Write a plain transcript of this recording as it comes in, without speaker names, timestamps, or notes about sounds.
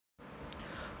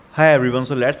Hi everyone,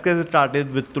 so let's get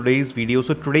started with today's video.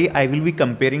 So today I will be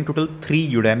comparing total 3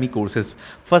 Udemy courses.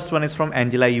 First one is from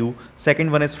Angela Yu,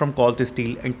 second one is from Colt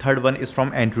Steele, and third one is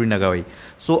from Andrei Neagoi.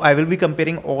 So I will be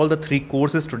comparing all the 3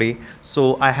 courses today.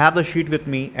 So I have the sheet with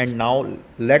me, and now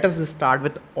let us start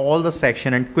with all the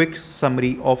section and quick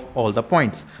summary of all the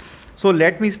points. So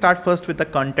let me start first with the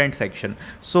content section.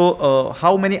 So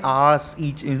how many hours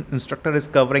each instructor is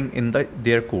covering in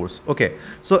their course? Okay,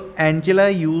 so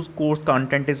Angela Yu's course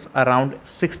content is around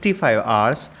 65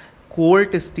 hours.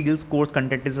 Colt Steele's course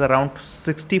content is around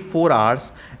 64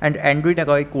 hours, and Andrei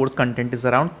Neagoi course content is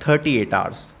around 38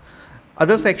 hours.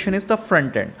 Other section is the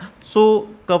front end. So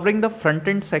covering the front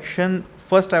end section,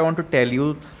 first I want to tell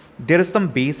you there is some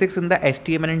basics in the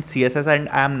HTML and CSS, and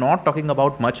I am not talking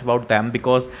about much about them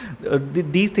because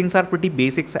these things are pretty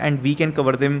basics and we can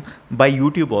cover them by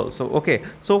YouTube also. Okay,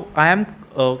 so I am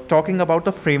talking about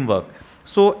the framework.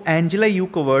 So Angela, you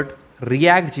covered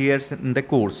React.js in the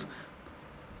course.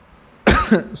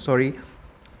 Sorry.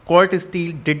 Colt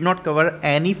Steele did not cover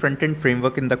any front-end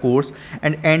framework in the course,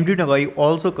 and Andrei Neagoi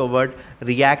also covered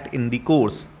React in the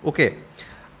course. Okay.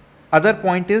 Other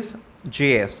point is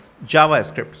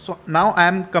JavaScript. So now I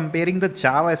am comparing the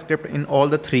JavaScript in all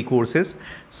the 3 courses.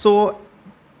 So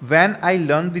when I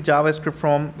learned the JavaScript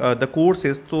from the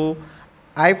courses, so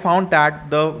I found that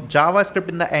the JavaScript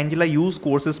in the Angela Yu's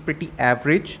course is pretty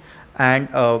average and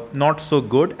not so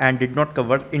good, and did not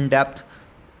cover in-depth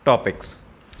topics.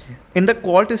 In the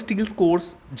Colt Steele's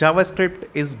course, JavaScript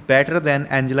is better than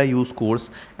Angela Yu's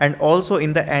course, and also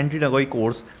in the Andrei Neagoi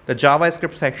course, the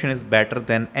JavaScript section is better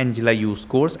than Angela Yu's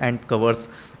course and covers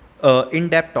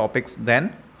in-depth topics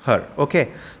than her.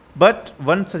 Okay, but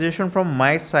one suggestion from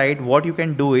my side, what you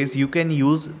can do is you can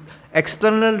use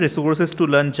external resources to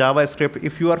learn JavaScript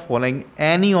if you are following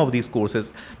any of these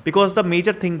courses, because the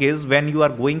major thing is when you are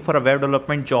going for a web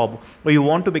development job or you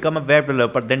want to become a web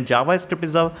developer, then JavaScript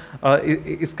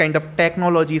is kind of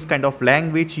technology, is kind of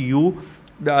language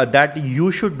that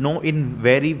you should know in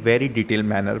very detailed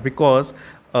manner, because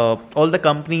all the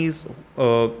companies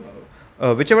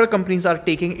whichever companies are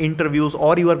taking interviews,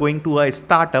 or you are going to a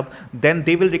startup, then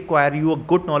they will require you a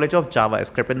good knowledge of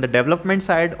JavaScript in the development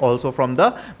side, also from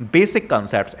the basic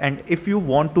concepts. And if you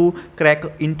want to crack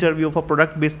interview of a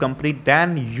product based company,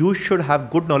 then you should have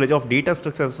good knowledge of data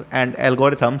structures and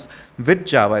algorithms with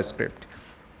JavaScript.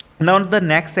 Now the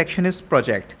next section is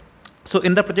project. So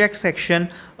in the project section,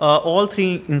 all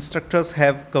 3 instructors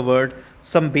have covered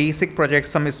some basic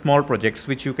projects, some small projects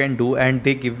which you can do, and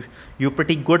they give you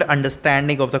pretty good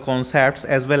understanding of the concepts,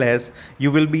 as well as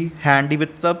you will be handy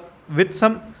with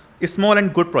some small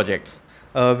and good projects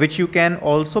which you can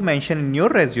also mention in your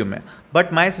resume.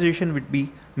 But my suggestion would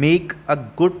be make a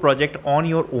good project on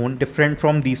your own, different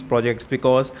from these projects,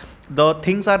 because the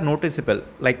things are noticeable.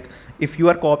 Like if you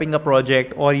are copying a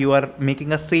project or you are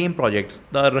making a same project,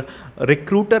 the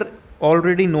recruiter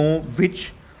already know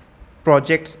which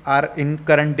projects are in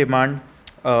current demand,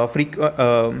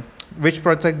 which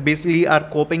projects basically are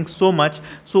copying so much.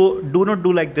 So do not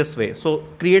do like this way. So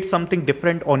create something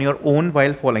different on your own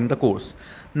while following the course.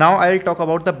 Now I'll talk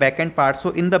about the backend part. So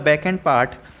in the backend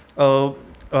part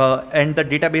and the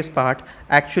database part,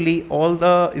 actually all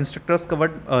the instructors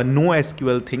covered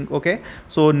NoSQL thing. Okay,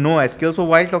 so NoSQL. So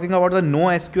while talking about the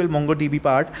NoSQL MongoDB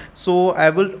part, so I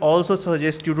will also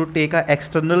suggest you to take a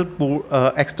external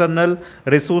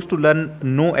resource to learn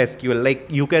NoSQL. Like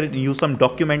you can use some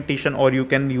documentation, or you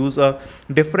can use a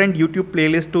different YouTube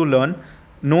playlist to learn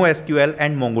NoSQL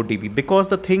and MongoDB, because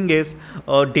the thing is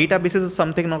databases is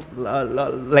something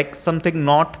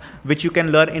not which you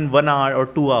can learn in 1 hour or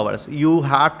 2 hours. You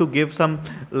have to give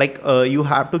you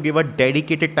have to give a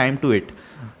dedicated time to it.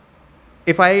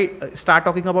 If I start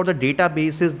talking about the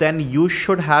databases, then you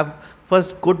should have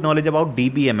first good knowledge about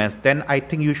DBMS. Then I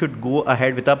think you should go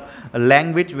ahead with a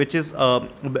language which is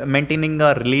maintaining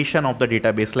the relation of the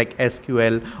database, like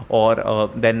SQL, or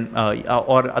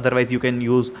or otherwise you can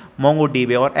use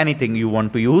MongoDB or anything you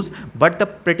want to use. But the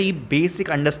pretty basic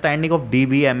understanding of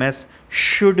DBMS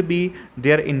should be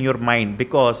there in your mind,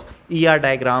 because ER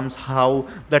diagrams, how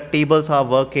the tables are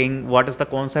working, what is the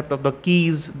concept of the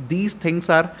keys, these things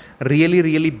are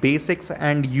really basics,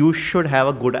 and you should have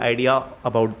a good idea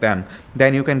about them.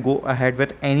 Then you can go ahead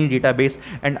with any database,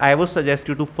 and I would suggest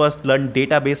you to first learn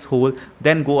database whole,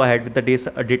 then go ahead with the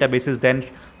databases. Then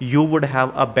you would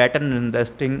have a better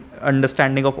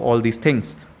understanding of all these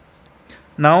things.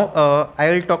 Now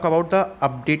I will talk about the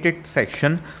updated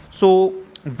section. So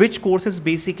which course is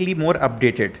basically more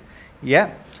updated? Yeah,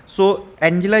 so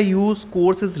Angela Yu's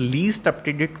course is least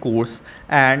updated course,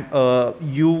 and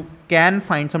you can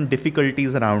find some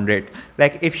difficulties around it.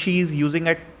 Like if she is using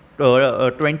a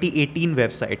 2018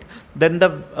 website, then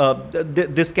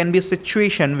this can be a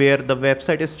situation where the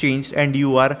website is changed and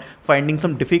you are finding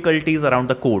some difficulties around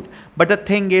the code. But the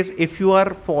thing is, if you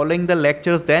are following the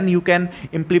lectures, then you can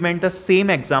implement the same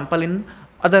example in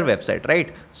other website,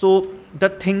 right? So the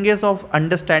thing is of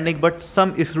understanding, but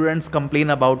some students complain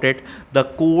about it, the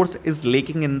course is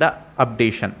lacking in the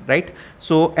updation, right?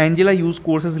 So Angela Yu's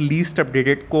course is least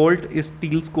updated, Colt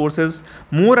Steele's course is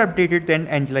more updated than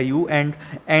Angela Yu, and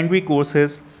Andrei course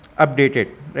is updated,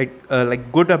 right?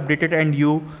 Like good updated, and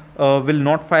you will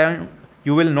not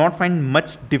find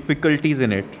much difficulties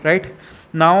in it, right?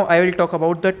 Now I will talk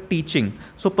about the teaching.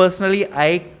 So personally,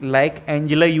 I like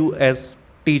Angela Yu as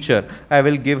teacher. I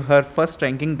will give her first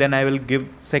ranking, then I will give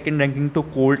second ranking to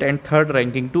Colt and third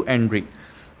ranking to Andrei.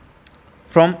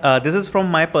 From this is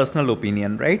from my personal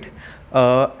opinion, right?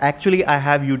 Actually, I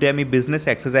have Udemy business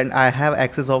access, and I have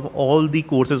access of all the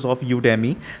courses of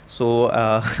Udemy. So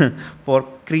for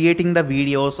creating the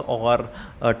videos or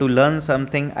to learn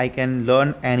something, I can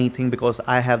learn anything because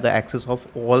I have the access of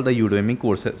all the Udemy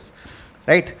courses.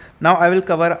 Right now I will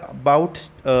cover about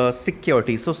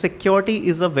security. So security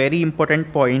is a very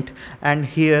important point, and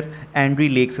here Andrei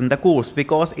lacks in the course,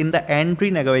 because in the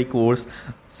Andrei Neagoi course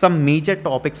some major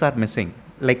topics are missing,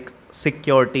 like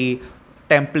security,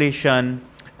 templation,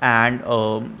 and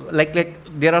like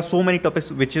there are so many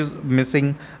topics which is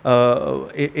missing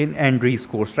in Andrei's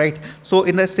course, right? So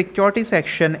in the security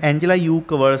section, Angela Yu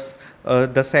covers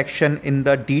the section in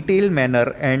the detailed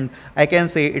manner, and I can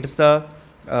say it's the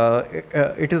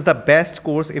it is the best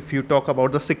course if you talk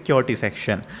about the security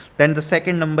section. Then the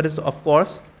second number is of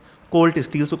course Colt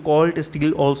Steele. So Colt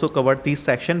Steele also covered this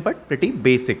section, but pretty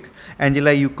basic.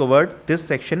 Angela, you covered this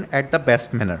section at the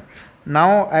best manner.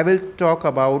 Now I will talk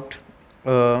about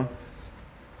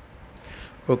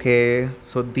okay,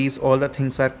 so these all the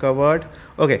things are covered.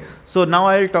 Okay, so now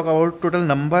I will talk about total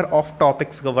number of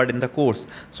topics covered in the course.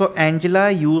 So Angela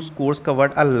Yu's course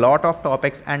covered a lot of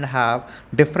topics and have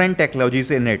different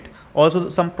technologies in it. Also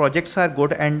some projects are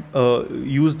good and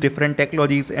use different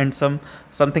technologies, and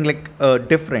something like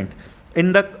different.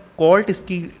 In the Colt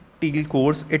Steele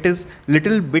course, it is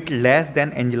little bit less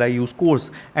than Angela Yu's course,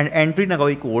 and Andrei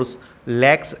Neagoi course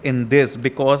lacks in this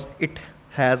because it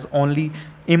has only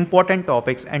important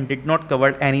topics and did not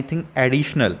cover anything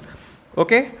additional.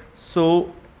 Okay,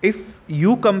 so if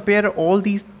you compare all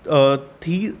these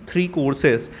three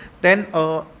courses, then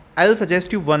I'll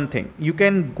suggest you one thing. You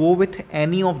can go with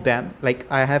any of them. Like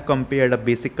I have compared a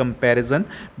basic comparison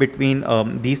between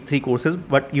these three courses,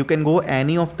 but you can go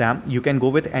any of them. You can go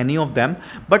with any of them,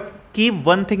 but keep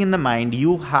one thing in the mind: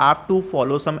 you have to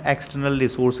follow some external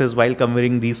resources while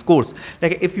covering these course.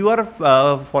 Like if you are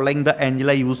following the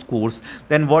Angela Yu's course,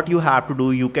 then what you have to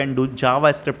do, you can do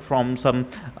JavaScript from some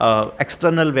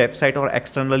external website or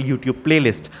external YouTube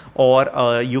playlist,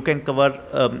 or you can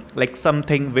cover like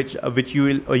something which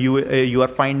you are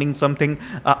finding something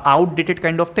outdated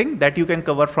kind of thing, that you can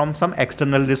cover from some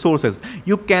external resources.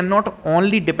 You cannot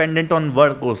only dependent on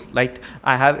one course. Like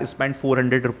I have spent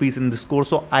 400 rupees in this course,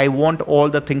 so I want all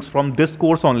the things from this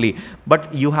course only.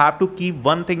 But you have to keep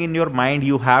one thing in your mind: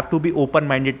 you have to be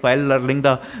open-minded while learning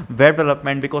the web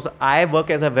development, because I work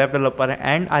as a web developer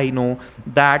and I know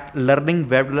that learning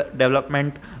web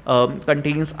development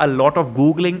contains a lot of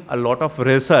googling, a lot of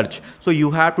research. So you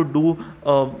have to do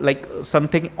like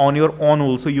something on your own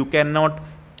also. You cannot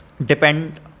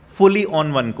depend fully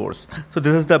on one course. So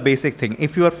this is the basic thing.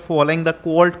 If you are following the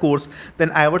Colt course, then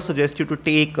I would suggest you to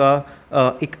take a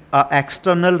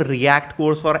external React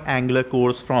course or Angular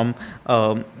course from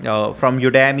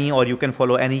Udemy, or you can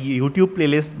follow any YouTube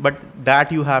playlist, but that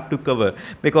you have to cover,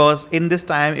 because in this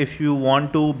time, if you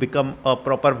want to become a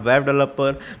proper web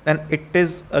developer, then it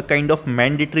is a kind of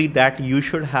mandatory that you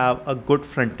should have a good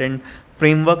front-end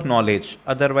framework knowledge.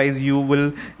 Otherwise you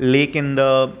will lack in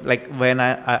the, like when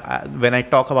I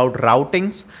talk about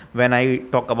routings, when I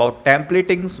talk about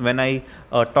templatings, when I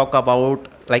talk about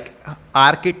like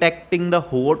architecting the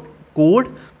whole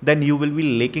code, then you will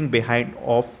be lacking behind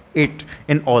of it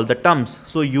in all the terms.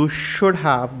 So you should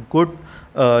have good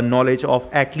knowledge of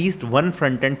at least one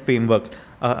front-end framework.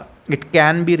 It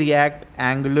can be React,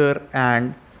 Angular,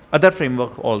 and other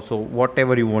framework also,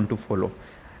 whatever you want to follow.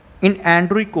 In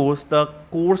Andrei course, the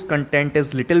course content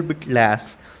is little bit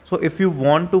less. So if you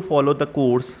want to follow the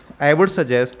course, I would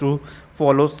suggest to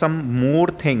follow some more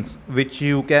things which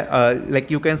you can like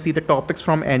you can see the topics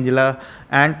from Angela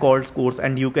and Colt's course,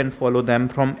 and you can follow them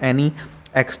from any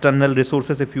external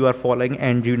resources if you are following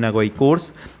Andrei Neagoi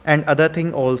course. And other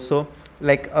thing also,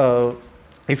 like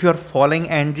if you are following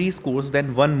Andrei's course,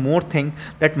 then one more thing,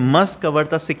 that must cover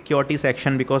the security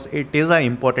section, because it is an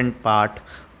important part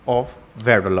of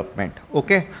web development.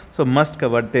 Okay, so must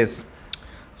cover this.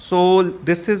 So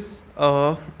this is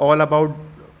all about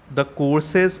the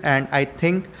courses, and I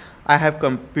think I have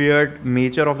compared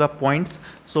major of the points.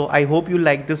 So I hope you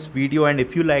like this video, and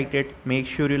if you liked it, make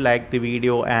sure you like the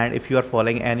video, and if you are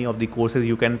following any of the courses,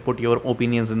 you can put your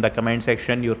opinions in the comment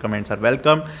section. Your comments are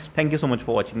welcome. Thank you so much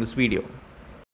for watching this video.